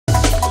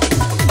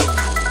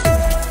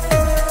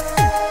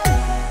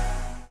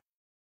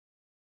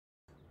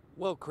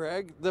Well,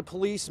 Craig, the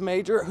police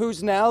major,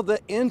 who's now the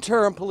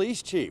interim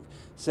police chief,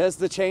 says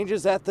the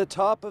changes at the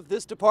top of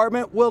this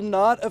department will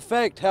not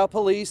affect how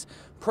police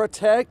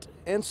protect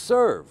and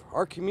serve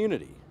our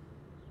community.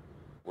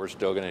 We're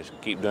still going to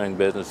keep doing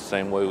business the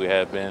same way we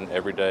have been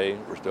every day.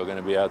 We're still going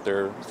to be out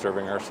there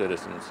serving our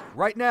citizens.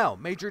 Right now,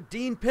 Major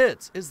Dean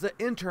Pitts is the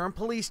interim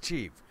police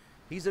chief.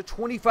 He's a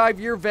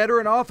 25-year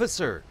veteran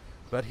officer,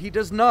 but he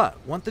does not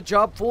want the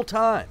job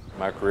full-time.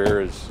 My career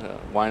is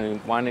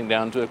winding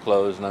down to a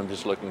close, and I'm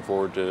just looking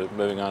forward to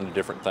moving on to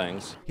different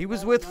things. He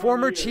was with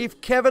former Chief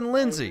Kevin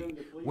Lindsay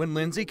when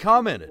Lindsay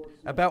commented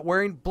about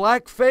wearing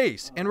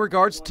blackface in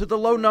regards to the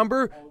low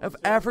number of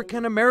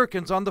African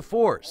Americans on the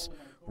force.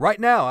 Right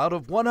now, out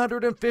of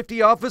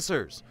 150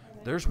 officers,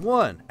 there's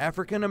one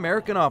African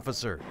American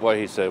officer. What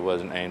he said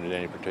wasn't aimed at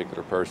any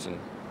particular person.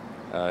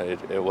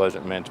 It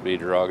wasn't meant to be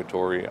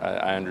derogatory.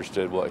 I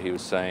understood what he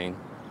was saying,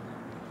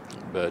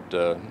 but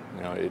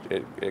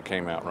it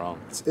came out wrong.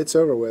 It's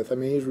over with. I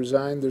mean, he's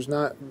resigned. There's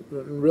not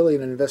really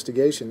an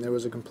investigation. There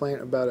was a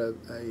complaint about a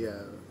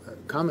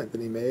comment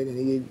that he made, and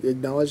he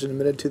acknowledged and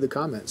admitted to the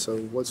comment. So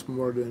what's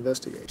more to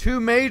investigate? Two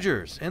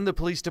majors in the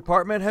police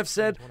department have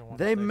said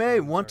they may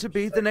want to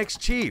be the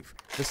next chief.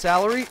 The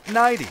salary,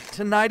 $90,000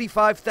 to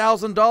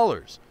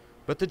 $95,000.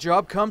 But the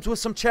job comes with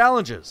some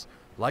challenges,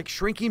 like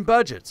shrinking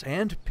budgets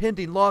and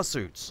pending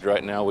lawsuits.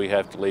 Right now, we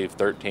have to leave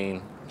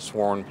 13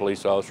 sworn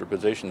police officer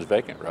positions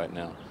vacant right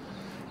now.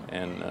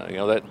 And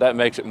that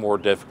makes it more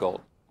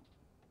difficult.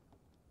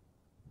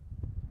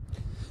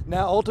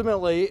 Now,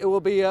 ultimately, it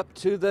will be up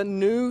to the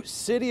new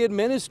city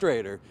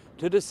administrator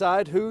to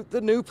decide who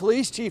the new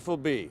police chief will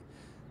be.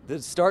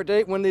 The start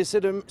date when the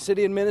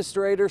city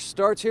administrator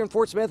starts here in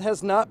Fort Smith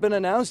has not been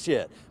announced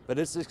yet, but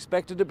it's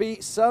expected to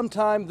be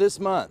sometime this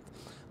month.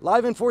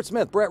 Live in Fort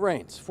Smith, Brett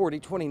Rains,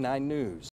 4029 News.